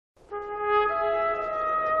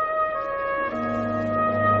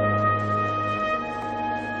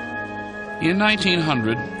In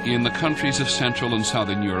 1900, in the countries of Central and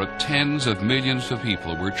Southern Europe, tens of millions of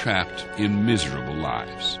people were trapped in miserable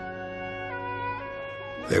lives.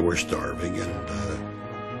 They were starving, and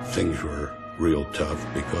things were real tough,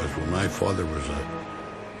 because when my father was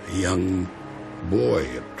a young boy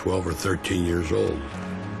at 12 or 13 years old,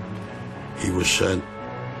 he was sent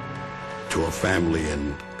to a family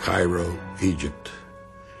in Cairo, Egypt,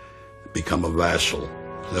 to become a vassal.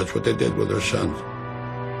 That's what they did with their sons.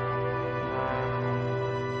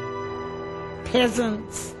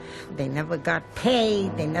 Peasants, they never got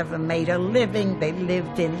paid, they never made a living, they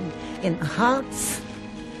lived in huts.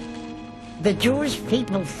 The Jewish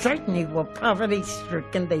people certainly were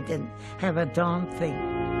poverty-stricken. They didn't have a darn thing.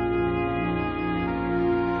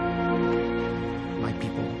 My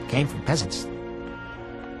people came from peasants.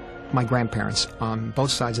 My grandparents on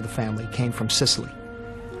both sides of the family came from Sicily.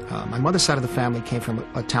 My mother's side of the family came from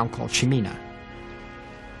a town called Cimina.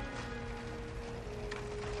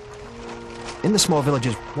 In the small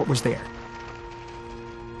villages, what was there?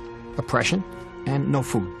 Oppression and no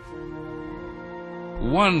food.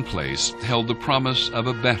 One place held the promise of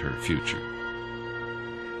a better future.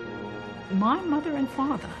 My mother and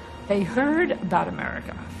father, they heard about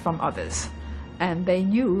America from others, and they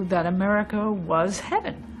knew that America was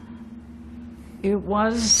heaven. It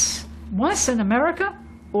was, once in America,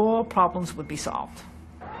 all problems would be solved.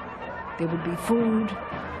 There would be food,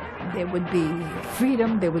 there would be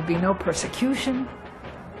freedom, there would be no persecution.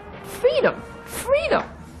 Freedom, freedom,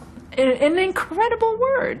 an incredible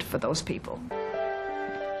word for those people.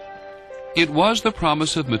 It was the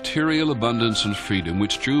promise of material abundance and freedom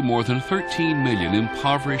which drew more than 13 million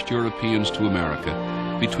impoverished Europeans to America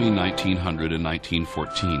between 1900 and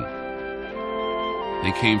 1914.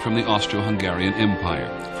 They came from the Austro-Hungarian Empire,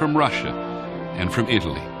 from Russia, and from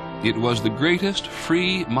Italy. It was the greatest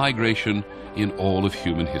free migration in all of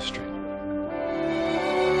human history.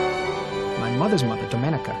 My mother's mother,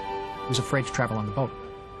 Domenica, was afraid to travel on the boat.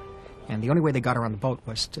 And the only way they got her on the boat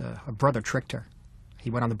was her brother tricked her. He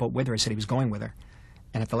went on the boat with her and said he was going with her.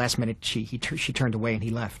 And at the last minute, she turned away and he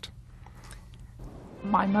left.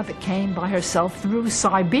 My mother came by herself through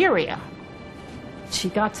Siberia. She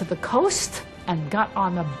got to the coast and got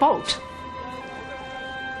on a boat.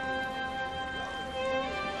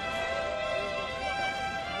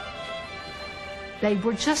 They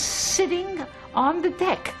were just sitting on the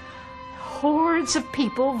deck, hordes of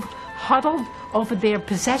people huddled over their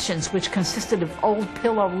possessions, which consisted of old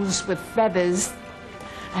pillows with feathers,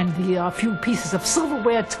 and a few pieces of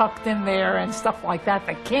silverware tucked in there and stuff like that,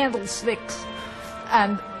 the candlesticks,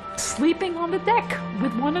 and sleeping on the deck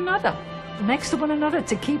with one another, next to one another,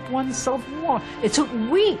 to keep oneself warm. It took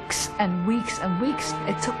weeks and weeks and weeks.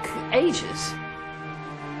 It took ages.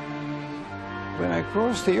 When I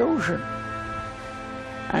crossed the ocean,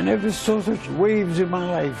 I never saw such waves in my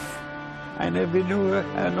life. I never knew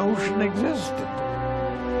an ocean existed.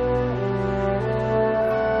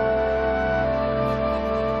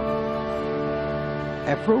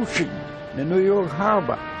 Approaching the New York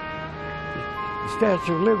Harbor, the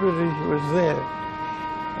Statue of Liberty was there,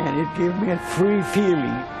 and it gave me a free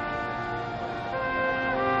feeling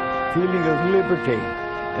of liberty,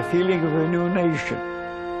 a feeling of a new nation,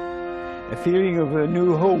 a feeling of a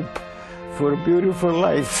new hope for a beautiful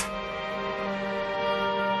life.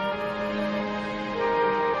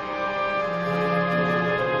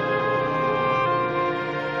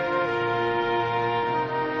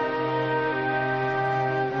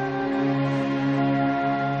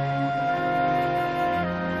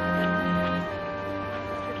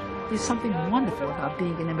 There's something wonderful about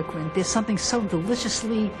being an immigrant. There's something so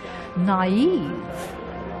deliciously naive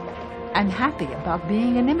and happy about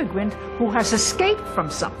being an immigrant who has escaped from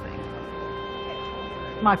something.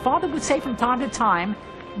 My father would say from time to time,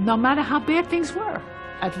 no matter how bad things were,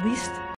 at least